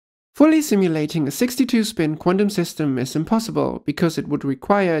Fully simulating a 62-spin quantum system is impossible because it would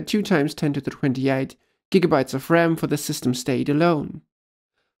require 2 × 10^28 GB of RAM for the system state alone.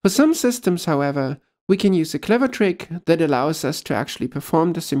 For some systems, however, we can use a clever trick that allows us to actually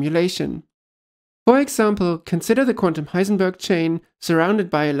perform the simulation. For example, consider the quantum Heisenberg chain surrounded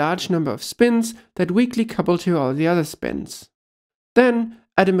by a large number of spins that weakly couple to all the other spins. Then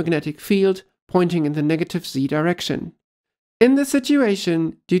add a magnetic field pointing in the negative z direction. In this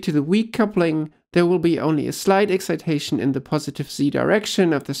situation, due to the weak coupling, there will be only a slight excitation in the positive z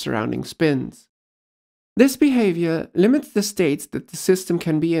direction of the surrounding spins. This behavior limits the states that the system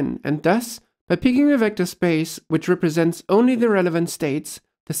can be in, and thus, by picking a vector space which represents only the relevant states,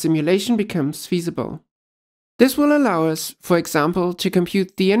 the simulation becomes feasible. This will allow us, for example, to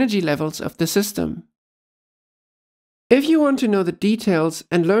compute the energy levels of the system. If you want to know the details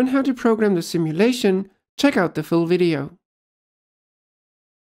and learn how to program the simulation, check out the full video.